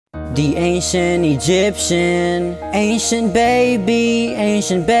the ancient Egyptian. Ancient baby,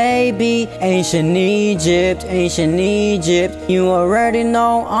 ancient baby, ancient Egypt, ancient Egypt. You already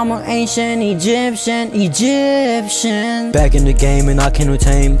know I'm an ancient Egyptian, Egyptian. Back in the game and I can't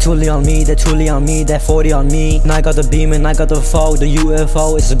tame. Toolie on me, that toolie on me, that 40 on me. And I got the beam and I got the foe. The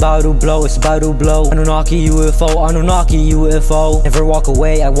UFO is about to blow, it's about to blow. Anunnaki UFO, Anunnaki UFO. Never walk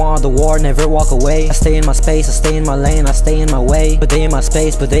away, I want the war, never walk away. I stay in my space, I stay in my lane, I stay in my way. But they in my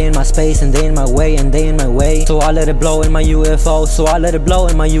space, but they in my space, and they in my way, and they in my way. So I let it blow in my UFO, so I let it blow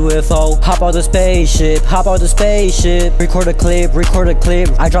in my UFO. Hop out the spaceship, hop out the spaceship. Record a clip, record a clip.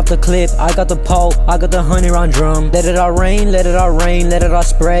 I drop the clip, I got the pole, I got the 100-round drum. Let it all rain, let it all rain, let it all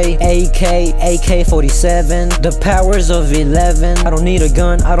spray. AK-47, the powers of 11. I don't need a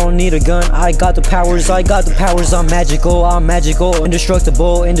gun, I don't need a gun. I got the powers, I got the powers. I'm magical, I'm magical.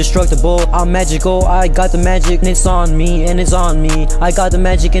 Indestructible, indestructible. I'm magical, I got the magic, and it's on me, and it's on me. I got the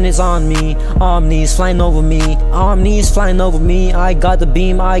magic and it's on me. Omnis flying over me, Omnis flying over me. I got the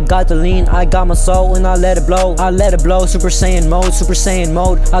beam, I got the lean, I got my soul and I let it blow, I let it blow. Super Saiyan mode, Super Saiyan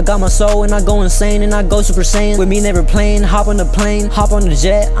mode. I got my soul and I go insane and I go Super Saiyan. With me never playing, hop on the plane, hop on the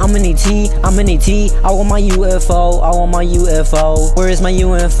jet. I'm an ET, I'm an ET. I want my UFO, I want my UFO. Where is my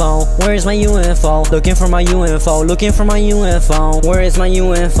UFO? Where is my UFO? Looking for my UFO, looking for my UFO. Where is my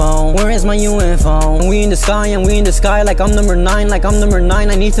UFO? Where is my UFO? And we in the sky, and we in the sky like I'm number 9, like I'm number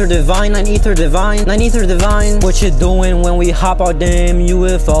 9. I ether divine, I ether divine, I ether divine. What you doing when we hop out them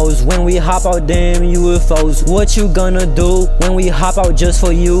UFOs? When we hop out them UFOs? What you gonna do when we hop out just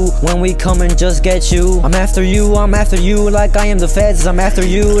for you? When we come and just get you? I'm after you, I'm after you like I am the feds. I'm after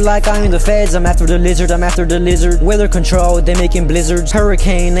you like I am the feds. I'm after the lizard, I'm after the lizard. Weather control, they making blizzards.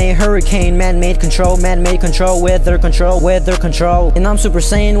 Hurricane, a hurricane. Man-made control, man-made control. Weather control, weather control. And I'm Super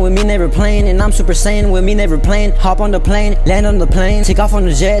Saiyan with me never playing. And I'm Super Saiyan with me never playing. Hop on the plane, land on the plane. Take off on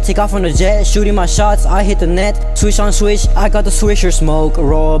the jet, take off on the jet. Shooting my shots, I hit the net. Switch on switch, I got the swisher smoke.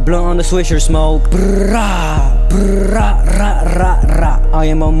 Roll blunt on the swisher smoke. Brrrah, brrrah, ra, ra, ra. I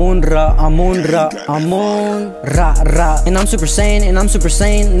am a Munra, a Munra, a Moon, ra, ra. And I'm Super Saiyan, and I'm Super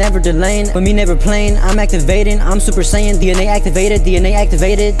Saiyan, never delaying. With me never playing, I'm activating. I'm Super Saiyan, DNA activated, DNA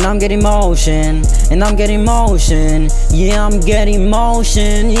activated. And I'm getting motion, and I'm getting motion. Yeah, I'm getting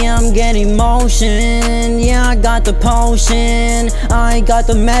motion, yeah, I'm getting motion. Yeah, I got the potion, I got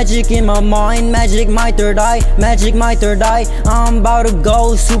the magic in my mind. Magic my third eye, magic my third eye. I'm about to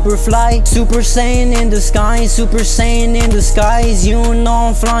go super fly. Super Saiyan in the sky, Super Saiyan in the skies. You know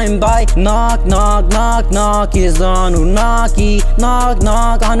I'm flying by. Knock, knock, knock, knock is the Anunnaki. Knock,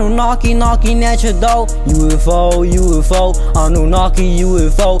 knock, Anunnaki knocking at your door. UFO, UFO, Anunnaki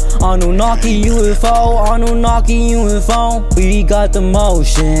UFO, Anunnaki UFO, Anunnaki UFO. We got the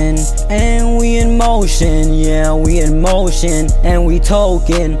motion, and we in motion. Yeah, we in motion, and we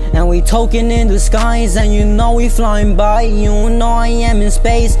token in the skies. And you know we flying by. You know I am in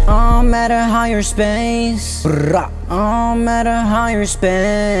space. I'm at a higher space. I'm at a higher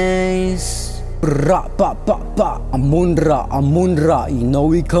space. Amunra, Amunra. You know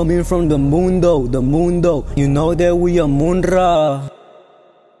we coming from the mundo, the mundo. You know that we are Munra.